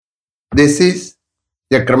This is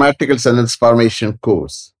a grammatical sentence formation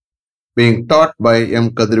course being taught by M.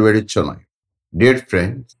 Kadirvedi Chennai. Dear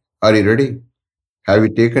friends, are you ready? Have you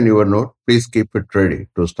taken your note? Please keep it ready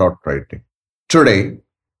to start writing. Today,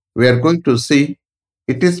 we are going to see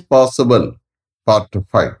It is Possible, Part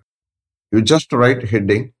 5. You just write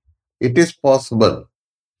heading, It is Possible,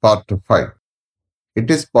 Part 5.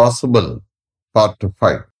 It is Possible, Part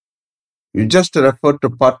 5. You just refer to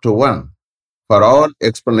Part 1 for all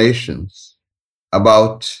explanations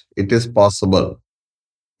about It is Possible.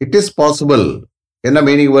 It is possible. என்ன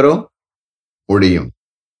meaning வரும்? முடியும்.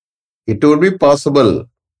 It would be possible.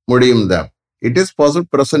 முடியும் தான். It is possible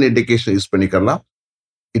present indication use பண்ணிக்கலாம்.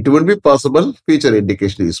 It would be possible future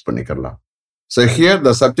indication use பண்ணிக்கலாம். So here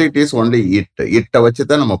the subject is only it. It வச்சு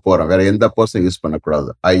தான் நம்ம போறோம். வேற எந்த person யூஸ்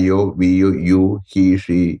பண்ணக்கூடாது. I, we, you, he,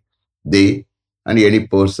 she, they and any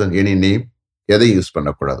person, any name எதையும் யூஸ்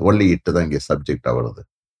பண்ணக்கூடாது. Only it தான் இங்கே subject வருது.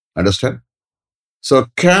 Understand? So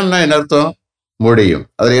can என்ன அர்த்தம்? முடியும்.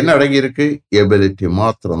 அதுல என்ன அடங்கி இருக்கு? எபிலிட்டி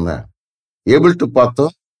மாத்திரம் தான். ஏபிள் டு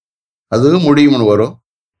பார்த்தோம், அதுவும் முடியும்னு வரும்.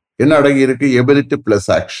 என்ன அடங்கி இருக்கு? Ability plus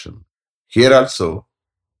action. Here also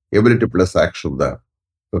ability plus action தான்.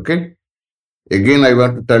 Okay. Again, I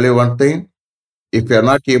want to tell you one thing. If you are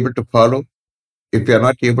not able to follow, if you are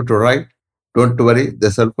not able to write, don't worry. The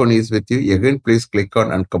cell phone is with you. Again, please click on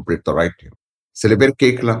and complete the writing. சில பேர்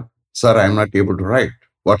கேட்கலாம், sir, I am not able to write.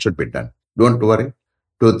 What should be done? Don't worry.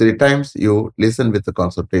 2-3 times you listen with the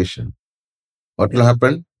concentration. What will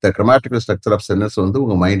happen? The grammatical structure of sentence வந்து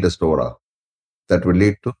உங்க மைண்ட்ல store ஆகும். That will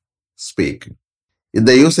lead to speaking.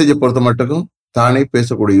 இந்த யூசேஜை பொறுத்த மட்டும் தானே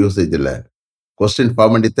பேசக்கூடிய usage இல்லை. கொஸ்டின்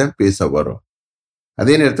ஃபார்ம் பண்ணி தான் பேச வரும்.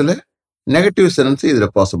 அதே நேரத்தில் நெகட்டிவ் சென்டென்ஸ் இதுல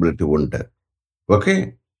பாசிபிலிட்டி உண்டு. Okay.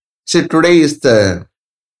 See, today is the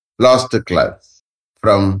last class.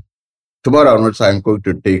 From tomorrow onwards, I am going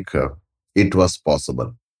to take it was possible.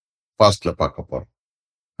 பாஸ்ட்ல பார்க்க போறோம்.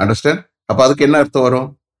 Understand? அப்ப அதுக்கு என்ன அர்த்தம் வரும்?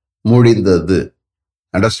 முடிந்தது.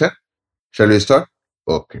 Understand? Shall we start?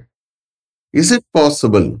 Okay. Is it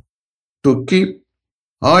possible to keep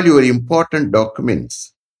all your important documents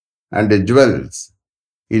and jewels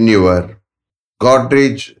in your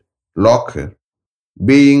Godrej locker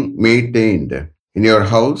being maintained in your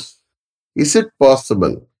house? Is it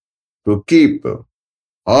possible to keep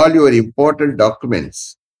all your important documents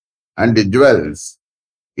and jewels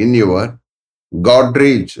in your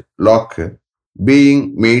Godrej locker being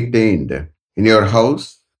maintained in your house?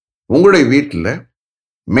 உங்களுடைய வீட்டில்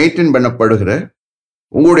maintain பண்ணப்படுகிற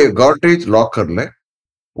உங்களுடைய Godrej லாக்கர்ல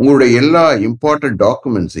உங்களுடைய எல்லா important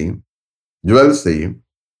டாக்குமெண்ட்ஸையும் ஜுவல்ஸையும்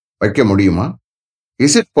வைக்க முடியுமா?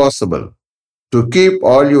 Is it possible to keep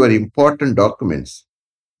all your important documents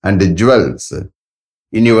and jewels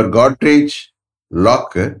in your Godrej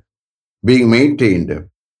locker being maintained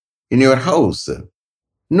in your house?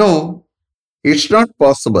 No. It's not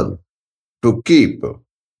possible to keep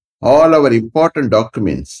all our important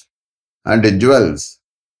documents and jewels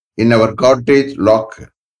in our Godrej locker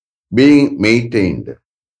being maintained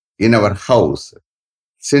in our house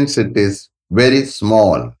since it is very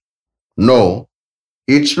small. No,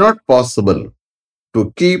 it's not possible to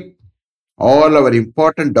keep all our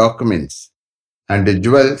important documents and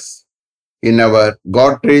jewels in our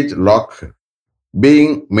Godrej locker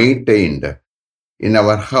being maintained in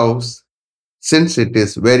our house since it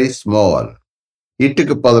is very small.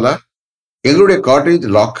 இட்டுக்கு பதிலா எங்களுடைய cottage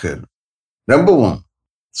locker ரொம்பவும்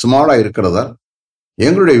ஸ்மாலா இருக்கிறதா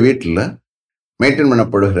எங்களுடைய வீட்டில் maintain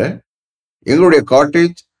பண்ணப்படுகிற எங்களுடைய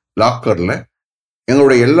cottage லாக்கர்ல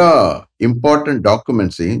எங்களுடைய எல்லா important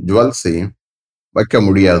டாக்குமெண்ட்ஸையும் ஜுவல்ஸையும் வைக்க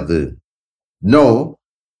முடியாது. No,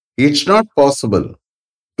 it's not possible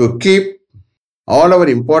to keep all our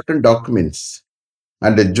important documents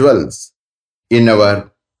and jewels in our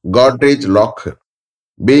Godrej locker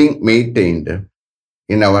being maintained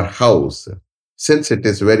in our house since it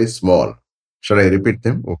is very small. Shall I repeat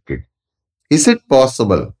them? Okay. Is it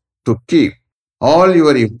possible to keep all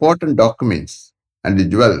your important documents and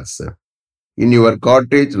jewels in your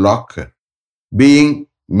Godrej locker being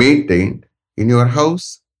maintained in your house?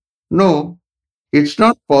 No, it's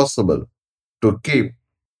not possible to keep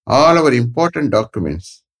all our important documents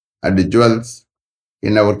and jewels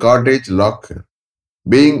in our Godrej locker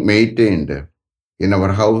being maintained in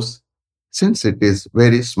our house since it is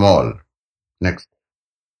very small. Next.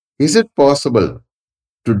 Is it possible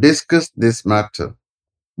to discuss this matter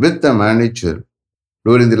with the manager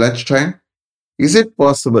during the lunchtime? Is it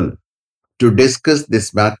possible to discuss this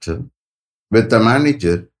matter with the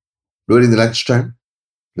manager during the lunchtime?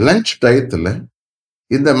 Lunch டயத்தில்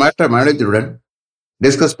இந்த matter மேனேஜருடன்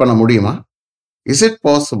discuss பண்ண முடியுமா? Is it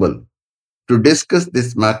possible to discuss this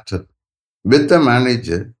matter with the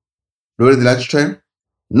manager during the lunchtime?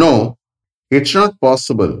 No, it's not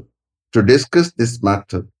possible to discuss this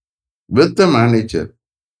matter with the manager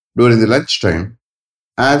during the lunchtime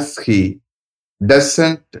as he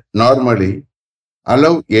doesn't normally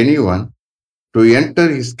allow anyone to enter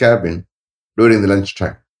his cabin during the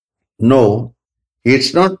lunchtime. No,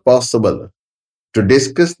 it's not possible to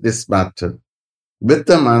discuss this matter with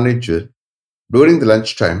the manager during the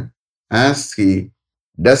lunchtime as he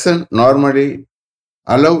doesn't normally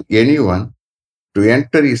allow anyone to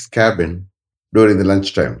enter his cabin during the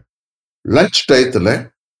lunchtime. Lunch டயத்தில்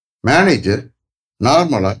manager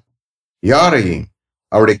நார்மலா யாரையும்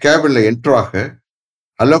அவருடைய கேபின்ல என்ட்ராக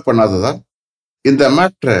allow பண்ணாததால் இந்த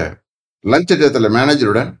மேட்ரை lunch டயத்தில்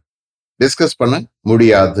மேனேஜருடன் discuss பண்ண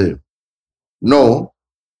முடியாது. No,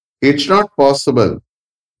 it's not possible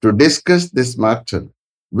to discuss this matter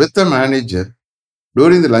with the manager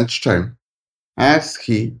during the lunchtime as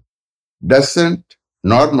he doesn't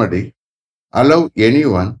normally allow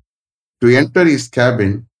anyone to enter his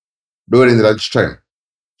cabin during the lunchtime.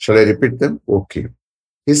 Shall I repeat them? Okay.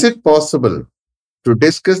 Is it possible to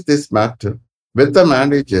discuss this matter with the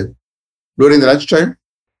manager during the lunchtime?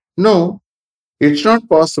 No, it's not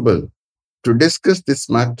possible to discuss this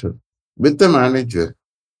matter with the manager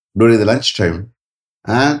during the lunchtime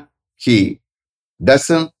and he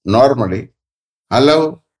doesn't normally allow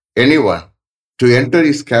anyone to enter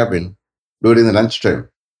his cabin during the lunchtime.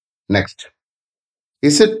 Next,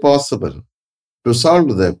 is it possible to solve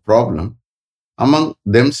the problem among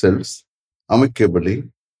themselves amicably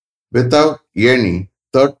without any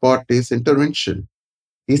third party's intervention?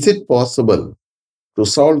 Is it possible to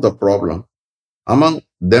solve the problem among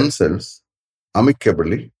themselves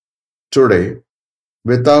amicably today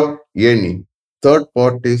without any third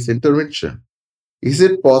party's intervention? Is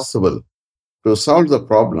it possible to solve the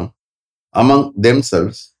problem among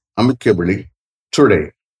themselves amicably today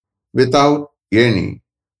without any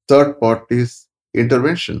third party's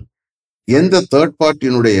intervention? எந்த third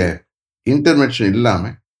பார்ட்டியினுடைய intervention இல்லாம,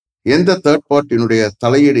 எந்த third பார்ட்டியினுடைய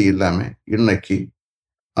தலையீடு இல்லாம இன்னைக்கு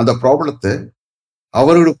அந்த ப்ராப்ளத்தை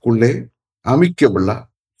அவர்களுக்குள்ளே அமிக்கபிளா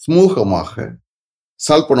சுமூகமாக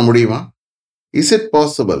சால்வ் பண்ண முடியுமா? Is it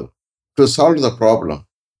possible to solve the problem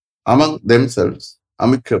among themselves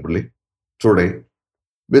amicably today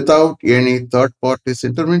without any third party's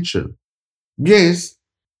intervention? Yes,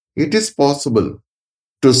 it is possible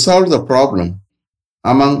to solve the problem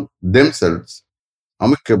among themselves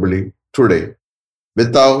amicably today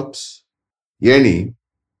without any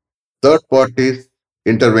third party's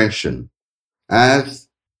intervention, as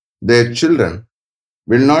their children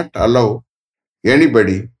will not allow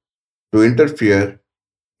anybody to interfere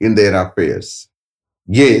in their affairs.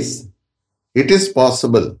 Yes, it is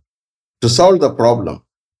possible to solve the problem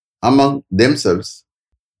among themselves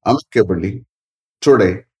amicably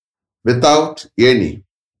today without any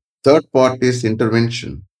third party's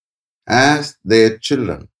intervention, as their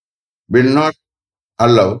children will not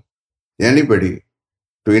allow anybody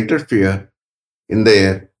to interfere in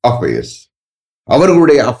their affairs.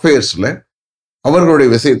 அவர்களுடைய அஃபேர்ஸ்ல, அவர்களுடைய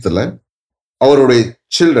விஷயத்துல அவருடைய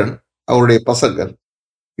children, அவருடைய பசங்கள்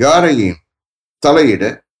யாரையும் தலையிட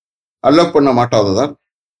allow பண்ண மாட்டாததால்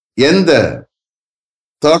எந்த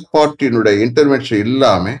தேர்ட் பார்ட்டியினுடைய இன்டர்வென்ஷன்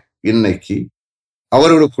இல்லாம இன்னைக்கு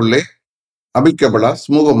அவர்களுக்குள்ளே அமிக்கபிளா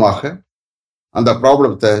சுமூகமாக அந்த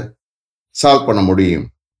ப்ராப்ளத்தை சால்வ் பண்ண முடியும்.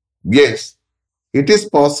 S, it is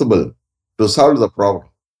possible to solve the problem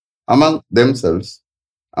among themselves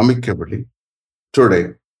amicably today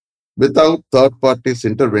without third party's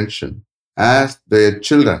intervention, as their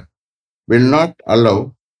children will not allow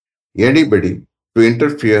anybody to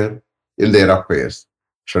interfere in their affairs.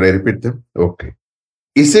 Should I repeat them? Okay.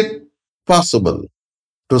 Is it possible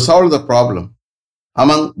to solve the problem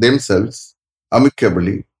among themselves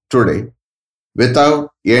amicably today without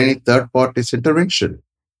any third party's intervention?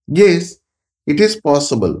 Yes, it is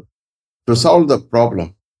possible to solve the problem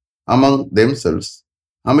among themselves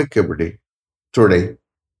amicably today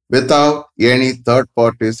without any third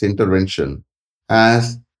party's intervention, as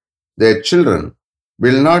their children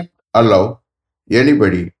will not allow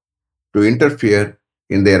anybody to interfere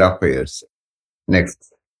in their affairs. Next,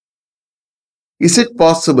 is it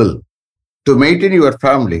possible to maintain your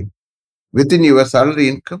family within your salary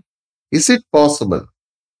income? Is it possible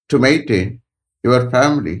to maintain your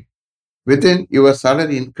family within your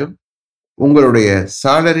salary income? உங்களுடைய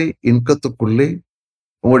salary இன்கத்துக்குள்ளே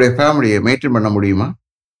உங்களுடைய ஃபேமிலியை maintain பண்ண முடியுமா?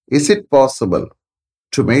 Is it possible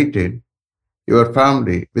to maintain your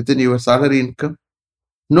family within your salary income?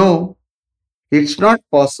 No, it's not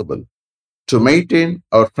possible to maintain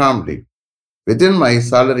our family within my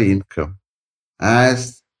salary income, as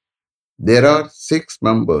there are 6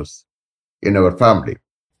 members in our family.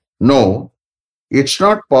 No, it's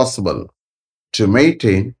not possible to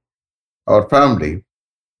maintain our family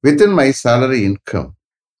within my salary income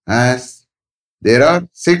as there are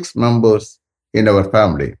 6 members in our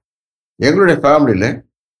family. எங்களுடைய ஃபேமிலியில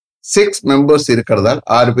 6 members இருக்கிறதால்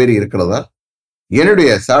 6 பேர் இருக்கிறதால்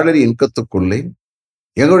என்னுடைய salary இன்கத்துக்குள்ளே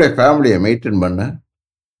எங்களுடைய ஃபேமிலியை maintain பண்ண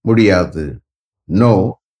முடியாது. No,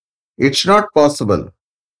 it's not possible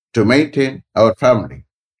to maintain our family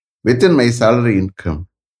within my salary income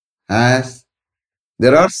as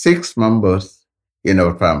there are 6 members in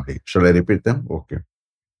our family. Shall I repeat them? Okay.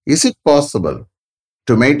 Is it possible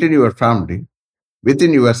to maintain your family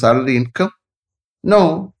within your salary income? No,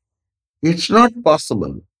 it's not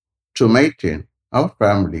possible to maintain our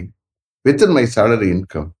family within my salary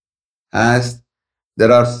income as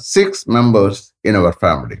there are 6 members in our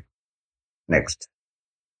family. Next.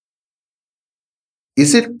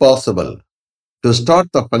 Is it possible to start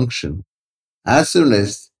the function as soon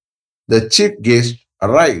as the chief guest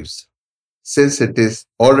arrives since it is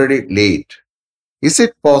already late? Is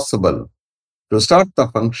it possible to start the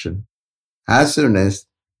function as soon as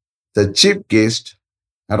the chief guest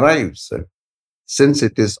arrives since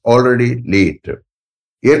it is already late?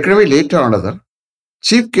 ஏற்கனவே late ஆனதால்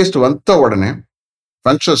chief guest வந்த உடனே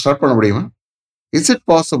function start பண்ண முடியுமா? Is it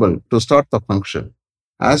possible to start the function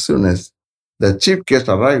as soon as the chief guest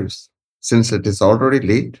arrives since it is already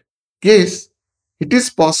late? Yes, it is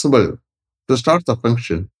possible to start the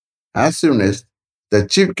function as soon as the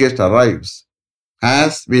chief guest arrives,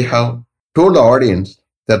 as we have told the audience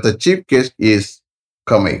that the chief guest is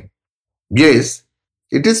coming. Yes,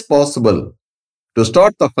 it is possible to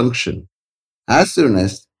start the function as soon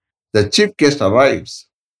as the chief guest arrives,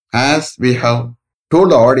 as we have told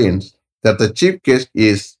the audience that the chief guest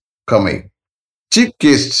is coming. Chief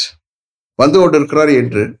guest வந்து கொண்டிருக்கிறார்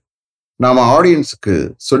என்று நாம ஆடியன்ஸுக்கு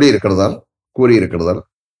சொல்லி இருக்கிறதால் கூறி இருக்கிறதால்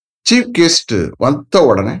chief guest வந்த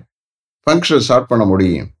உடனே function start பண்ண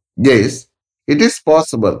முடியும். Yes, it is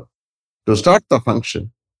possible to start the function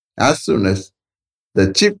as soon as the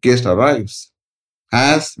chief guest arrives,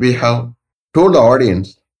 as we have told the audience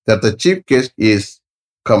that the chief guest is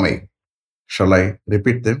coming. Shall I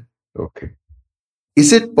repeat them? Okay. Is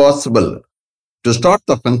it possible to start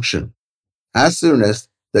the function as soon as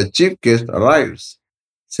the chief guest arrives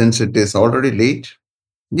since it is already late?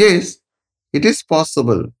 Yes, it is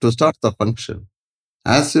possible to start the function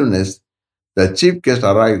as soon as the chief guest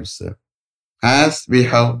arrives, as we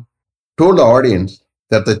have told the audience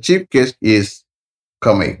that the chief guest is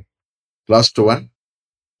coming. Last one.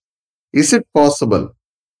 Is it possible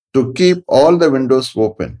to keep all the windows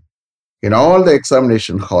open in all the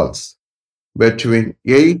examination halls between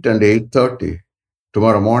 8 and 8:30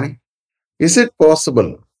 tomorrow morning? Is it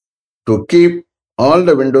possible to keep all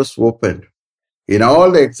the windows open in all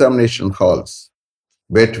the examination halls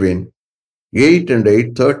between 8 and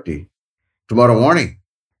 8:30 tomorrow morning?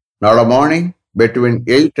 நாளை morning between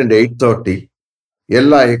 8 and 8:30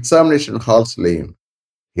 எல்லா examination ஹால்ஸ்லையும்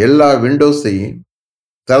எல்லா விண்டோஸையும்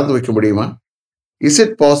திறந்து வைக்க முடியுமா? Is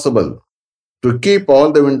it possible to keep all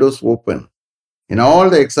the windows open in all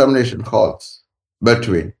the examination halls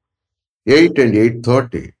between 8 and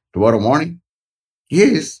 8:30 tomorrow morning?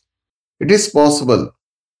 Yes, it is possible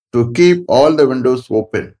to keep all the windows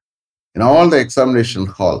open in all the examination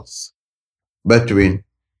halls between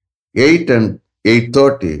 8 and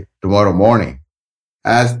 8:30 tomorrow morning,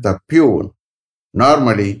 as the peon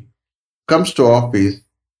normally comes to office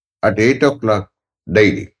at 8 o'clock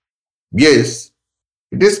daily. Yes,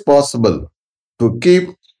 it is possible to keep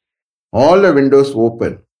all the windows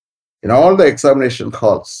open in all the examination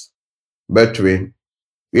halls between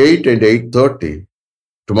 8 and 8:30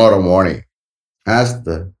 tomorrow morning, as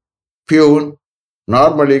the peon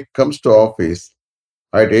normally comes to office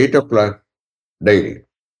at 8 o'clock daily.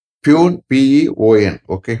 Peon, P-E-O-N,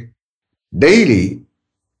 okay? Daily,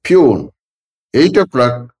 peon 8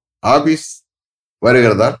 o'clock office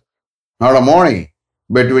வருகிறதால் நாளை morning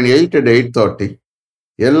between 8 and 8:30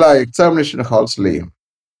 எல்லா examination ஹால்ஸ்லையும்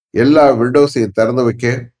எல்லா விண்டோஸையும் திறந்து வைக்க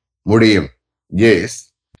முடியும். Yes,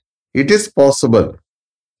 it is possible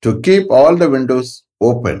to keep all the windows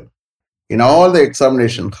open in all the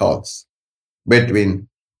examination halls between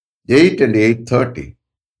 8 and 8:30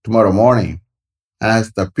 tomorrow morning, as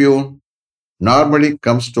the peon normally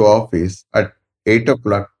comes to office at 8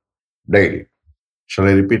 o'clock daily. Shall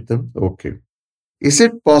I repeat them? Okay. Is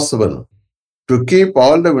it possible to keep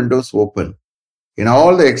all the windows open in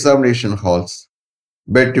all the examination halls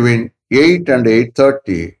between 8 and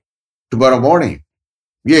 8:30 tomorrow morning?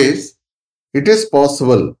 Yes, it is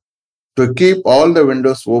possible to keep all the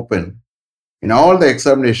windows open in all the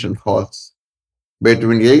examination halls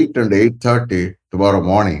between 8 and 8:30 tomorrow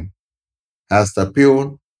morning, as the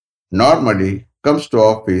peon normally comes to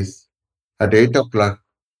office at 8 o'clock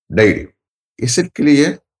daily. Is it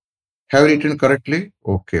clear? Have I written correctly?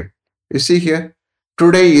 Okay. You see here,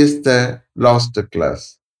 today is the last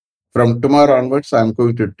class. From tomorrow onwards, I'm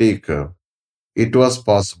going to take it was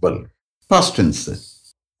possible. Past tense.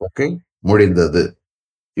 Okay. முடிந்தது.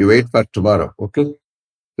 You wait for tomorrow. Okay.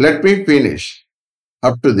 Let me finish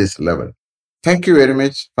up to this level. Thank you very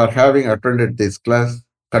much for having attended this class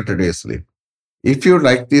continuously. If you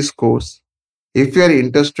like this course, if you are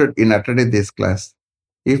interested in attending this class,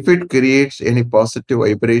 if it creates any positive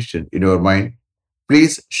vibration in your mind,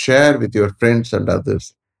 please share with your friends and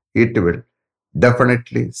others. It will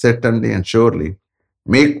definitely, certainly, and surely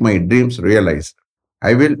make my dreams realized.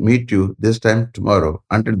 I will meet you this time tomorrow.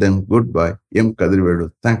 Until then, goodbye. M.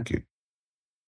 Kadirvedu. Thank you.